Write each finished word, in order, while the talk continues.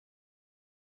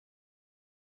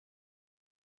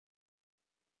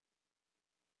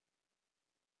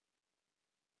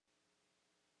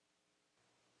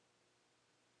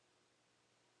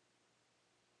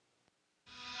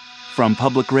From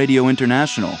Public Radio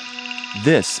International,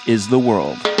 this is The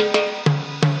World.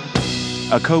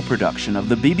 A co-production of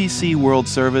the BBC World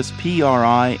Service,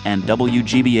 PRI, and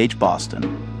WGBH Boston.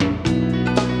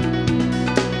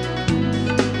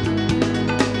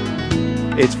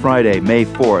 It's Friday, May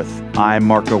 4th. I'm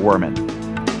Marco Werman.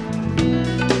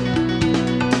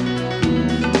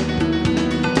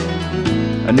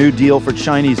 A new deal for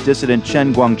Chinese dissident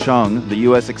Chen Guangcheng. The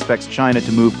U.S. expects China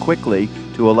to move quickly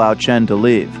to allow Chen to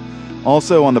leave.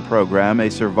 Also on the program, a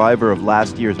survivor of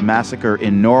last year's massacre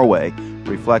in Norway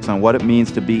reflects on what it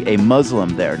means to be a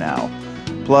Muslim there now.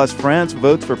 Plus, France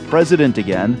votes for president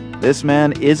again. This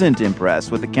man isn't impressed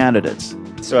with the candidates.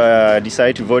 So I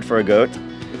decided to vote for a goat.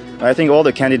 I think all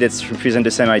the candidates represent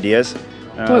the same ideas.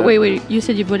 Wait. You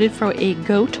said you voted for a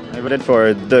goat? I voted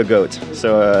for the goat.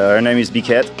 So her name is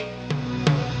Biquette.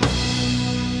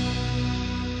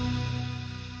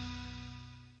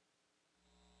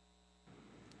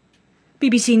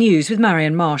 BBC News with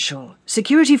Marion Marshall.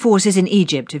 Security forces in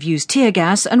Egypt have used tear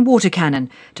gas and water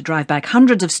cannon to drive back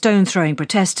hundreds of stone-throwing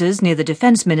protesters near the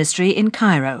Defence Ministry in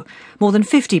Cairo. More than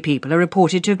 50 people are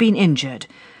reported to have been injured.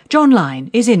 John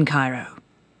Lyne is in Cairo.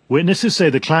 Witnesses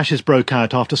say the clashes broke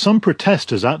out after some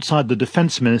protesters outside the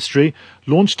Defence Ministry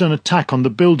launched an attack on the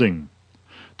building.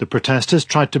 The protesters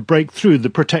tried to break through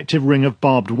the protective ring of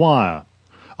barbed wire.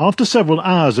 After several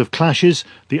hours of clashes,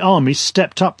 the army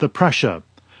stepped up the pressure.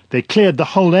 They cleared the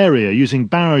whole area using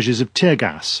barrages of tear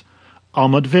gas.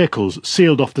 Armoured vehicles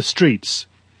sealed off the streets.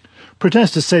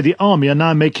 Protesters say the army are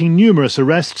now making numerous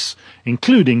arrests,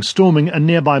 including storming a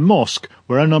nearby mosque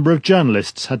where a number of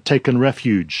journalists had taken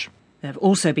refuge. There have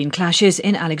also been clashes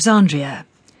in Alexandria.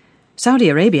 Saudi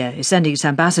Arabia is sending its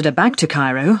ambassador back to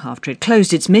Cairo after it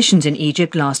closed its missions in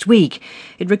Egypt last week.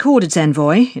 It recalled its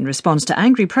envoy in response to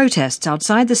angry protests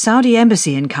outside the Saudi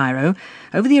embassy in Cairo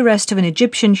over the arrest of an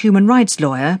Egyptian human rights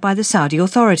lawyer by the Saudi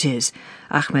authorities.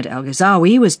 Ahmed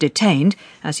El-Ghazawi was detained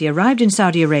as he arrived in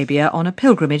Saudi Arabia on a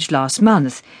pilgrimage last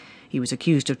month. He was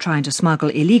accused of trying to smuggle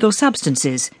illegal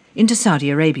substances into Saudi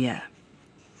Arabia.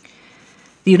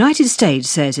 The United States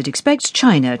says it expects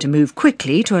China to move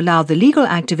quickly to allow the legal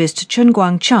activist Chen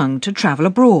Guangcheng to travel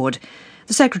abroad.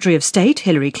 The Secretary of State,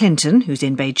 Hillary Clinton, who's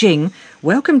in Beijing,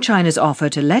 welcomed China's offer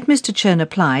to let Mr. Chen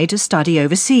apply to study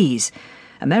overseas.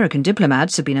 American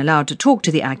diplomats have been allowed to talk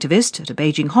to the activist at a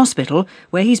Beijing hospital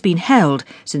where he's been held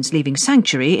since leaving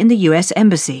sanctuary in the U.S.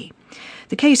 Embassy.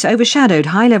 The case overshadowed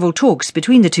high-level talks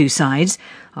between the two sides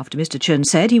after Mr. Chen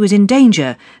said he was in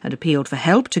danger and appealed for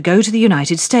help to go to the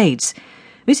United States.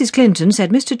 Mrs. Clinton said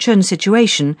Mr. Chen's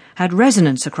situation had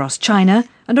resonance across China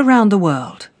and around the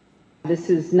world.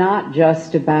 This is not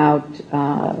just about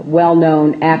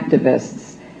well-known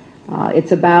activists.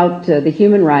 It's about the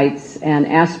human rights and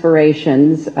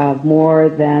aspirations of more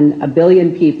than 1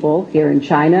 billion people here in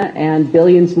China and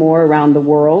billions more around the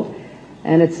world.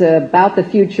 And it's about the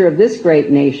future of this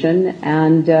great nation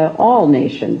and all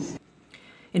nations.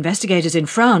 Investigators in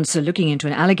France are looking into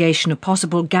an allegation of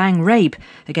possible gang rape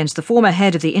against the former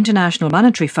head of the International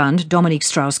Monetary Fund, Dominique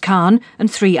Strauss-Kahn, and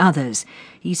 3 others.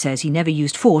 He says he never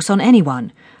used force on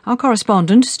anyone. Our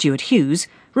correspondent, Stuart Hughes,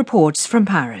 reports from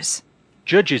Paris.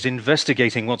 Judges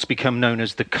investigating what's become known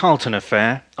as the Carlton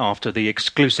affair, after the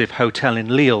exclusive hotel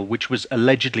in Lille, which was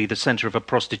allegedly the centre of a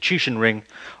prostitution ring,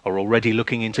 are already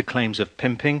looking into claims of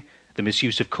pimping, the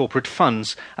misuse of corporate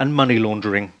funds, and money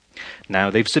laundering. Now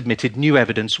they've submitted new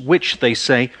evidence which, they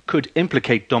say, could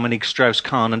implicate Dominique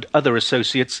Strauss-Kahn and other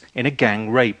associates in a gang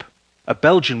rape. A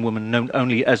Belgian woman known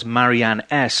only as Marianne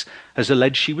S. has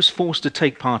alleged she was forced to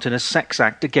take part in a sex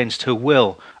act against her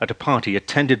will at a party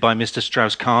attended by Mr.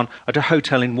 Strauss-Kahn at a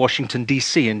hotel in Washington,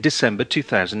 D.C. in December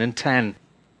 2010.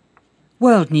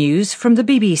 World News from the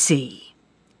BBC.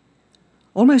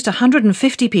 Almost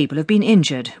 150 people have been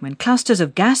injured when clusters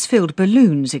of gas-filled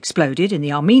balloons exploded in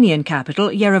the Armenian capital,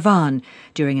 Yerevan,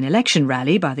 during an election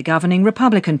rally by the governing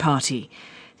Republican Party.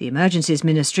 The Emergencies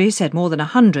Ministry said more than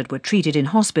 100 were treated in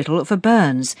hospital for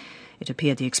burns. It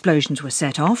appeared the explosions were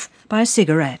set off by a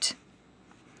cigarette.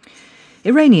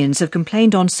 Iranians have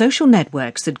complained on social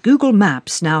networks that Google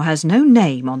Maps now has no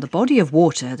name on the body of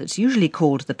water that's usually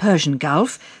called the Persian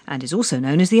Gulf and is also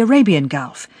known as the Arabian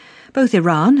Gulf. Both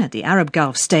Iran and the Arab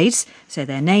Gulf states say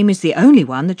their name is the only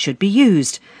one that should be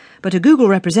used. But a Google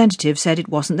representative said it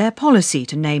wasn't their policy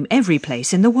to name every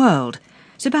place in the world.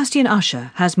 Sebastian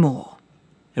Usher has more.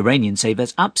 Iranians say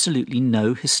there's absolutely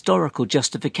no historical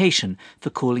justification for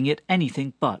calling it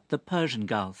anything but the Persian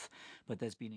Gulf. But there's been